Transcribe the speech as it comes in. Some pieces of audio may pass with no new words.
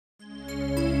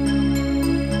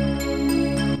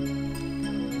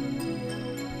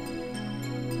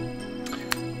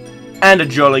and a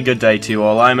jolly good day to you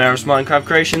all. I'm Eris Minecraft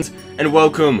Creations, and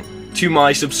welcome to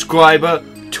my subscriber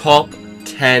top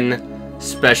 10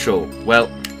 special. Well,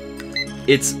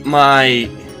 it's my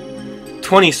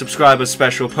 20 subscriber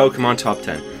special Pokemon top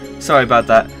 10. Sorry about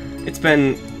that. It's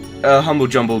been a humble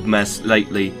jumbled mess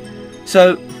lately.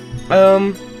 So,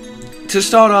 to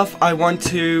start off, I want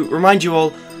to remind you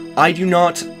all, I do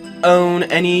not own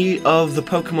any of the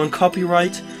Pokemon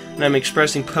copyright, and I'm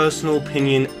expressing personal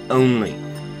opinion only.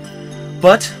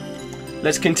 But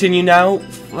let's continue now.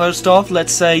 First off,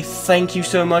 let's say thank you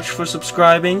so much for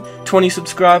subscribing. 20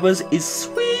 subscribers is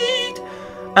sweet,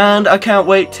 and I can't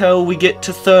wait till we get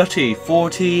to 30,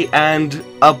 40, and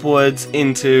upwards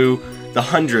into the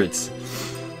hundreds.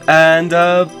 And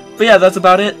but yeah, that's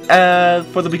about it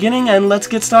for the beginning, and let's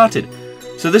get started.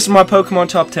 So this is my Pokemon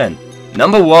top 10.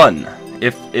 Number 1,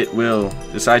 if it will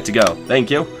decide to go.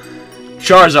 Thank you.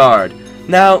 Charizard.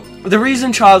 Now, the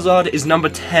reason Charizard is number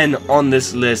 10 on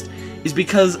this list is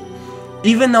because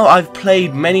even though I've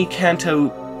played many Kanto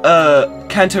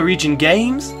region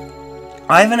games,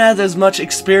 I haven't had as much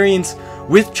experience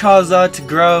with Charizard to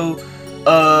grow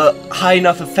high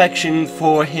enough affection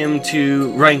for him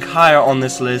to rank higher on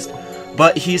this list,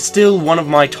 but he's still one of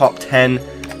my top 10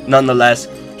 nonetheless.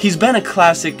 He's been a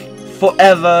classic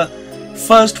forever,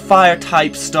 first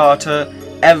fire-type starter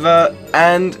ever,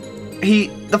 and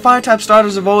the fire-type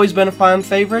starters have always been a fan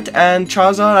favorite, and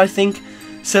Charizard, I think,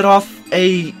 set off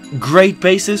a great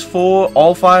basis for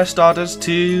all fire starters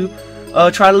to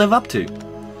try to live up to.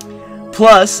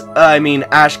 Plus, I mean,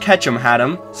 Ash Ketchum had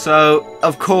him, so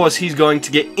of course he's going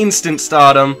to get instant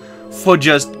stardom for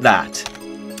just that.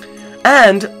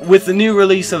 And with the new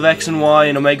release of X and Y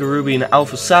and Omega Ruby and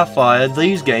Alpha Sapphire,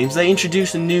 these games, they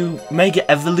introduce a new Mega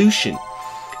Evolution.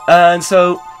 And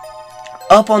so,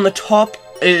 up on the top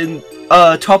in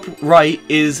top right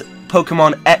is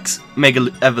Pokemon X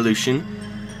Mega Evolution,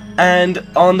 and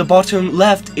on the bottom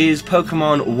left is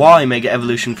Pokemon Y Mega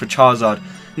Evolution for Charizard.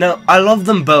 Now, I love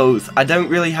them both. I don't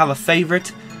really have a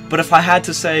favorite, but if I had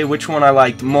to say which one I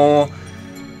liked more,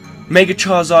 Mega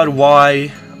Charizard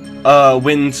Y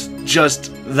wins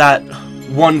just that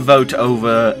one vote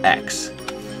over X.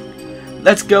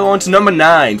 Let's go on to number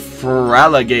 9,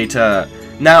 Feraligatr.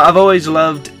 Now, I've always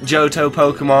loved Johto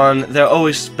Pokemon. They've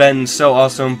always been so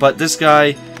awesome, but this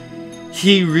guy,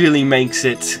 he really makes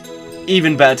it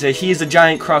even better. He's a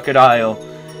giant crocodile.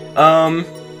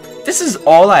 This is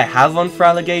all I have on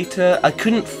Feraligatr. I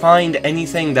couldn't find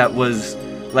anything that was,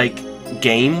 like,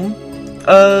 game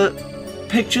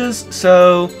pictures,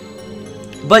 so...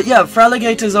 But yeah,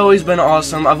 Feraligatr's always been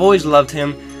awesome. I've always loved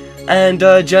him, and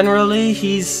generally,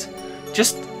 he's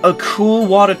just a cool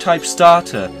water-type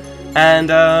starter.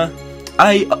 And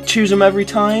I choose him every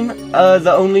time.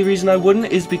 The only reason I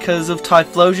wouldn't is because of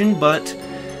Typhlosion, but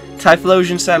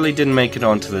Typhlosion sadly didn't make it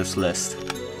onto this list.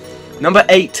 Number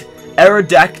 8,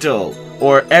 Aerodactyl,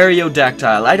 or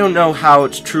Aerodactyl. I don't know how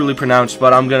it's truly pronounced,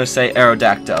 but I'm gonna say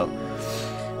Aerodactyl.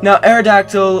 Now,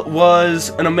 Aerodactyl was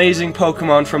an amazing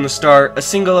Pokemon from the start, a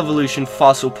single evolution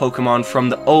fossil Pokemon from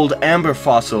the old Amber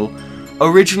fossil,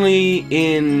 originally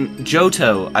in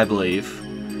Johto, I believe.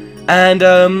 And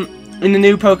in the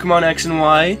new Pokemon X and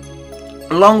Y,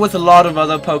 along with a lot of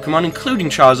other Pokemon,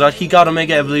 including Charizard, he got a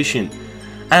Mega Evolution.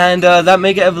 And that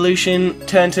Mega Evolution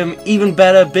turned him even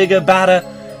better, bigger, badder,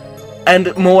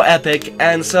 and more epic.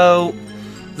 And so,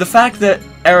 the fact that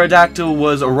Aerodactyl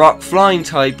was a rock flying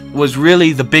type was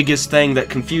really the biggest thing that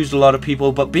confused a lot of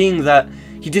people, but being that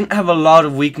he didn't have a lot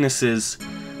of weaknesses,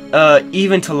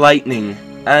 even to lightning.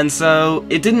 And so,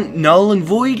 it didn't null and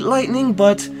void lightning,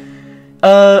 but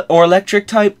or electric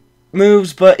type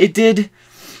moves, but it did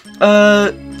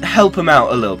help him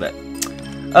out a little bit.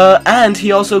 And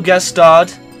he also guest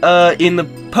starred in the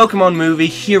Pokemon movie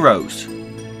Heroes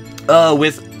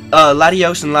with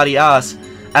Latios and Latias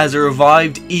as a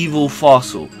revived evil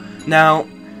fossil. Now,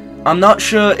 I'm not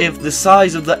sure if the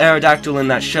size of the Aerodactyl in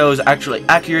that show is actually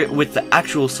accurate with the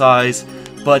actual size,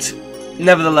 but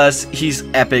nevertheless, he's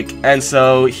epic, and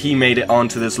so he made it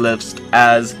onto this list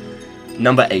as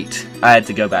number 8. I had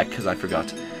to go back because I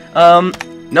forgot.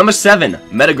 Number 7,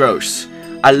 Metagross.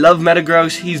 I love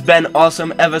Metagross. He's been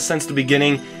awesome ever since the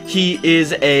beginning. He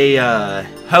is a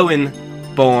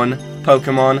Hoenn-born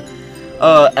Pokemon,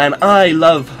 and I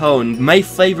love Hoenn. My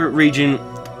favorite region.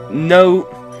 No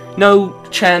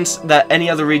chance that any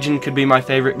other region could be my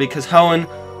favorite because Hoenn,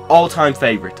 all-time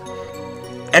favorite.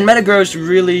 And Metagross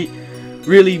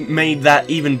really made that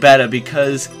even better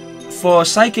because for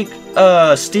Psychic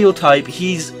Steel type,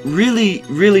 he's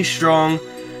really strong,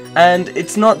 and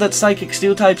it's not that Psychic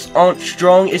Steel types aren't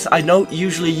strong, it's I don't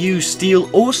usually use Steel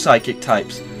or Psychic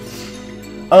types.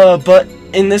 But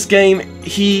in this game,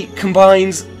 he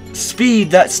combines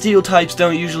speed that steel types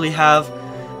don't usually have,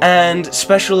 and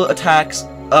special attacks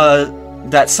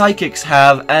that psychics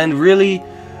have, and really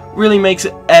makes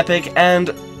it epic.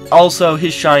 And also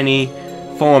his shiny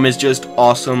form is just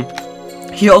awesome.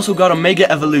 He also got a Mega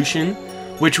Evolution,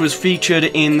 which was featured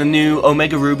in the new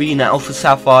Omega Ruby and Alpha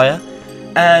Sapphire,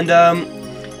 and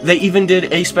they even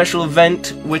did a special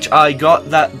event which I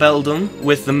got that Beldum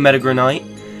with the Metagranite,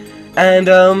 and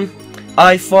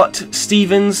I fought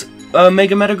Steven's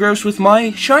Mega Metagross with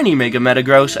my shiny Mega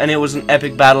Metagross, and it was an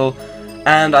epic battle,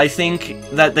 and I think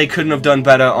that they couldn't have done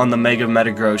better on the Mega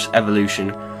Metagross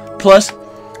evolution. Plus,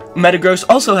 Metagross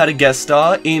also had a guest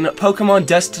star in Pokemon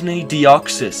Destiny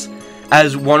Deoxys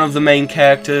as one of the main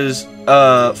character's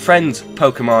friends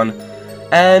Pokemon,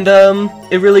 and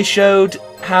it really showed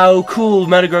how cool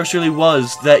Metagross really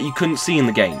was that you couldn't see in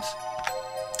the games.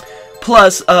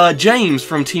 Plus, James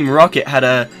from Team Rocket had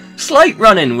a slight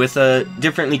run-in with a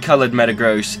differently colored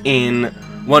Metagross in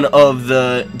one of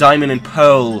the Diamond and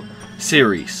Pearl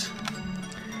series.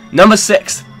 Number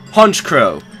 6,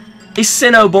 Honchkrow, a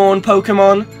Sinnoh-born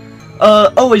Pokemon.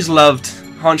 Always loved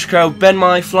Honchkrow, been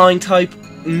my flying type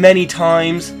many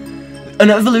times. An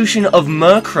evolution of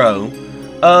Murkrow.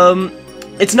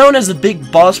 It's known as the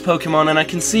big boss Pokemon, and I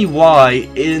can see why.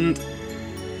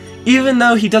 Even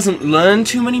though he doesn't learn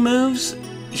too many moves,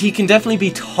 he can definitely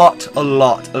be taught a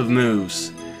lot of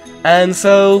moves. And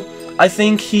so, I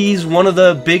think he's one of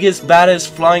the biggest,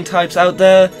 baddest flying types out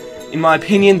there, in my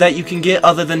opinion, that you can get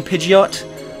other than Pidgeot.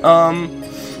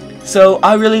 So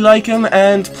I really like him,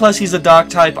 and plus he's a dark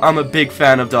type. I'm a big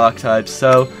fan of dark types.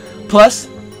 So, plus,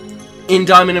 in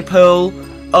Diamond and Pearl,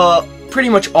 pretty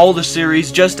much all the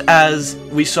series, just as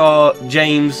we saw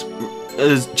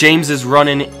James's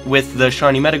run-in with the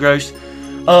shiny Metagross,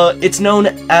 it's known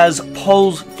as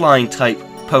Pole's flying type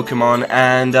Pokemon,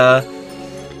 and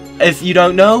if you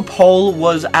don't know, Pole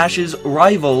was Ash's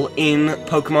rival in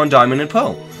Pokemon Diamond and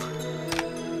Pearl.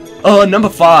 Number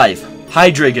 5,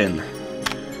 Hydreigon.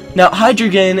 Now,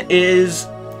 Hydreigon is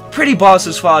pretty boss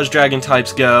as far as dragon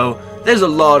types go. There's a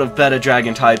lot of better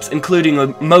dragon types,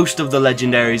 including most of the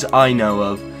legendaries I know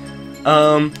of.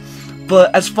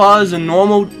 But as far as a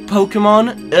normal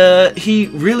Pokemon, he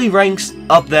really ranks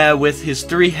up there with his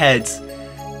 3 heads.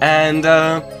 And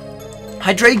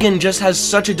Hydreigon just has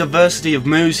such a diversity of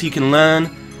moves he can learn.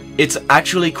 It's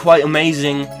actually quite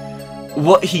amazing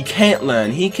what he can't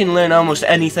learn. He can learn almost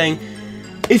anything.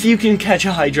 If you can catch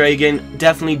a Hydreigon,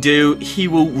 definitely do. He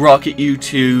will rocket you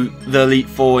to the Elite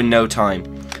Four in no time.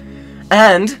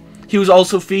 And he was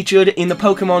also featured in the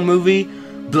Pokemon movie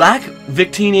Black,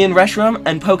 Victini and Reshiram,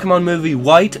 and Pokemon movie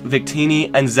White,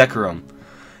 Victini and Zekrom.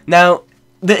 Now,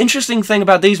 the interesting thing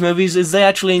about these movies is they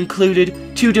actually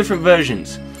included 2 different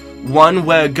versions. One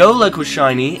where Golurk was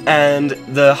shiny and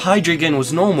the Hydreigon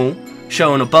was normal,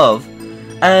 shown above,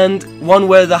 and one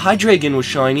where the Hydreigon was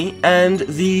shiny and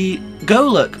the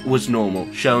Golurk was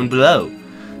normal, shown below.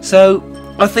 So,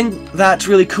 I think that's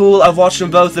really cool. I've watched them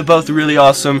both. They're both really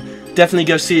awesome. Definitely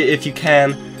go see it if you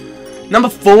can. Number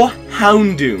 4,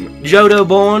 Houndoom.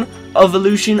 Johto-born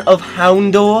evolution of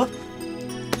Houndour.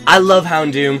 I love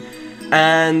Houndoom,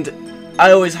 and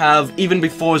I always have, even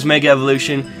before his Mega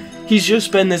Evolution. He's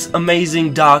just been this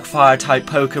amazing Darkfire type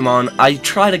Pokemon. I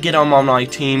try to get him on my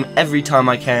team every time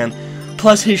I can.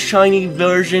 Plus his shiny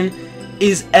version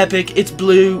is epic. It's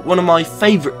blue, one of my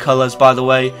favorite colors, by the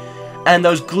way. And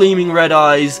those gleaming red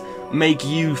eyes make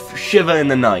you shiver in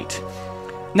the night.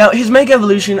 Now, his Mega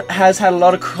Evolution has had a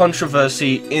lot of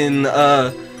controversy in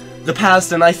the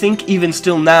past, and I think even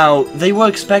still now, they were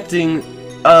expecting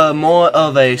more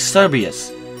of a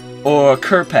Cerberus or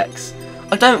Kerpex.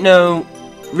 I don't know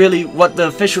really what the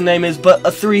official name is, but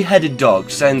a 3-headed dog,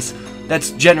 since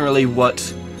that's generally what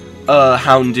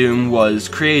Houndoom was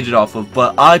created off of.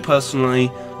 But I personally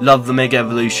love the Mega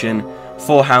Evolution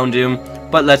for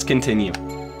Houndoom, but let's continue.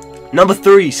 Number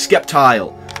 3,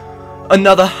 Sceptile.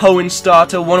 Another Hoenn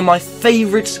starter, one of my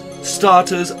favorite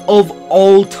starters of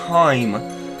all time.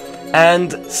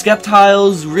 And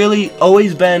Sceptile's really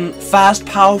always been fast,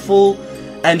 powerful,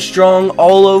 and strong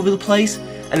all over the place.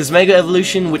 And his Mega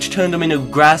Evolution, which turned him into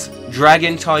Grass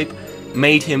Dragon type,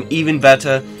 made him even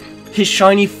better. His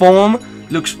shiny form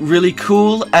looks really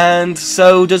cool, and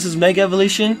so does his Mega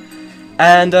Evolution.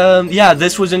 And yeah,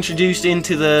 this was introduced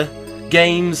into the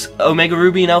games Omega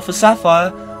Ruby and Alpha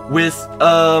Sapphire with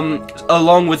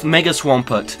along with Mega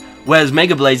Swampert, whereas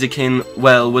Mega Blaziken,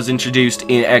 well, was introduced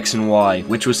in X and Y,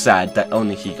 which was sad that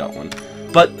only he got one.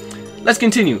 But let's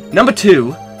continue. Number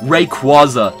 2,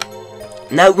 Rayquaza.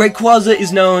 Now, Rayquaza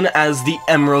is known as the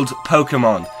Emerald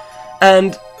Pokemon,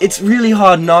 and it's really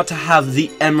hard not to have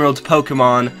the Emerald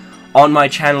Pokemon on my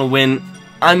channel when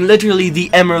I'm literally the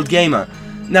Emerald Gamer.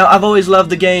 Now, I've always loved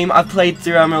the game. I've played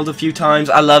through Emerald a few times.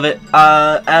 I love it.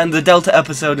 And the Delta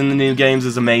episode in the new games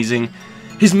is amazing.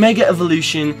 His Mega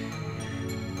Evolution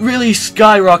really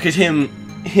skyrocketed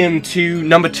him to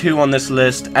number 2 on this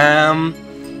list.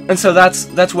 And so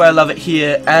that's where I love it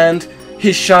here. And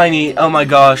his shiny, oh my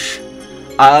gosh,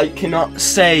 I cannot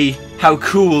say how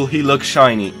cool he looks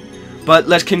shiny. But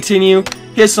let's continue.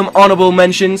 Here's some honorable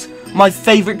mentions. My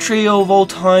favorite trio of all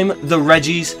time, the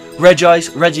Reggies, Regice,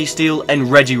 Registeel, and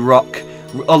Regirock,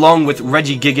 along with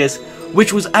Regigigas,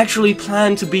 which was actually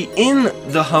planned to be in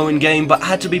the Hoenn game, but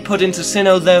had to be put into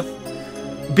Sinnoh, there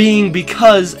being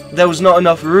because there was not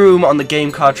enough room on the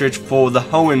game cartridge for the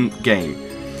Hoenn game.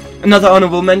 Another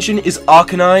honorable mention is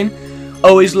Arcanine.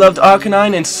 Always loved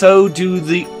Arcanine, and so do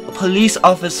the police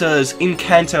officers in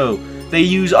Kanto. They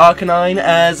use Arcanine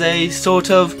as a sort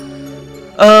of,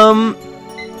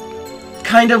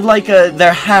 kind of like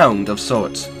their hound of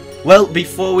sorts. Well,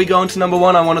 before we go on to number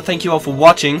 1, I want to thank you all for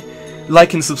watching,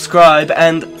 like and subscribe,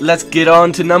 and let's get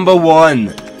on to number 1,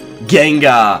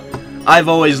 Gengar. I've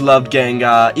always loved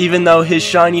Gengar, even though his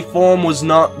shiny form was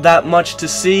not that much to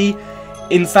see.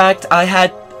 In fact, I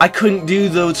couldn't do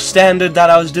the standard that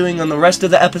I was doing on the rest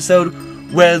of the episode,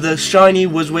 where the shiny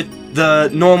was with the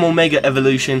normal Mega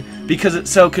Evolution, because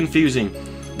it's so confusing.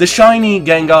 The shiny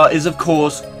Gengar is, of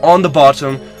course, on the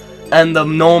bottom, and the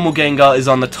normal Gengar is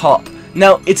on the top.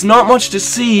 Now, it's not much to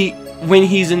see when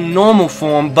he's in normal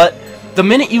form, but the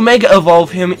minute you Mega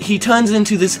Evolve him, he turns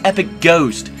into this epic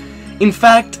ghost. In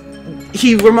fact,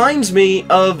 he reminds me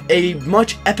of a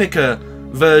much epicer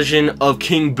version of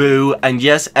King Boo, and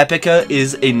yes, epicer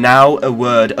is now a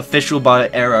word official by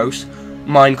Eros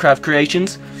Minecraft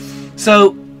Creations.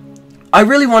 So, I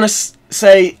really want to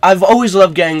say I've always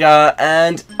loved Gengar,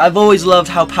 and I've always loved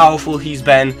how powerful he's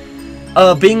been.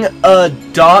 Being a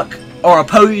dark or a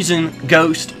poison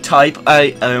ghost type,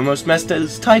 I almost messed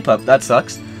his type up, that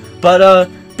sucks. But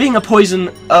being a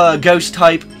poison ghost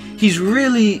type, he's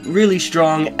really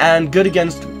strong and good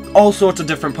against all sorts of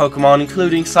different Pokemon,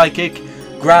 including Psychic,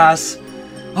 Grass,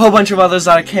 a whole bunch of others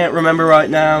that I can't remember right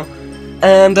now.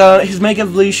 And his Mega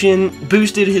Evolution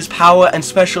boosted his power and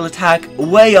special attack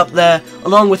way up there,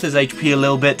 along with his HP a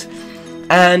little bit,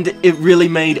 and it really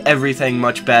made everything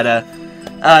much better.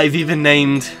 I've even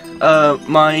named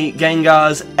my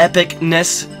Gengar's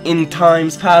epicness in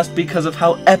times past because of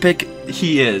how epic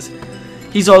he is.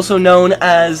 He's also known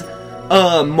as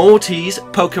Morty's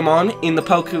Pokemon in the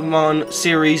Pokemon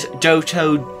series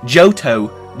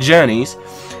Johto Journeys.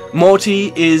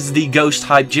 Morty is the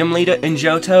Ghost-type gym leader in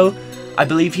Johto. I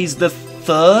believe he's the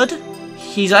 3rd?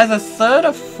 He's either 3rd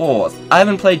or 4th. I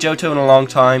haven't played Johto in a long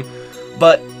time,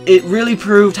 but it really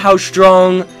proved how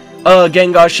strong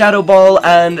Gengar's Shadow Ball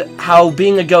and how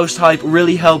being a ghost type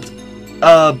really helped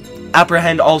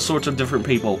apprehend all sorts of different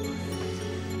people.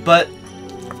 But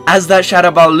as that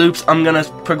Shadow Ball loops, I'm gonna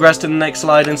progress to the next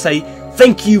slide and say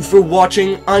thank you for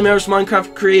watching. I'm Eros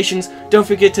Minecraft Creations. Don't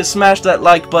forget to smash that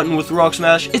like button with Rock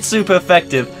Smash. It's super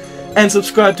effective. And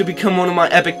subscribe to become one of my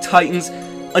epic titans.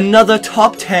 Another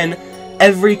top 10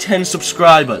 every 10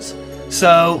 subscribers.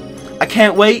 So I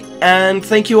can't wait, and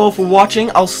thank you all for watching.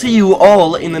 I'll see you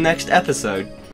all in the next episode.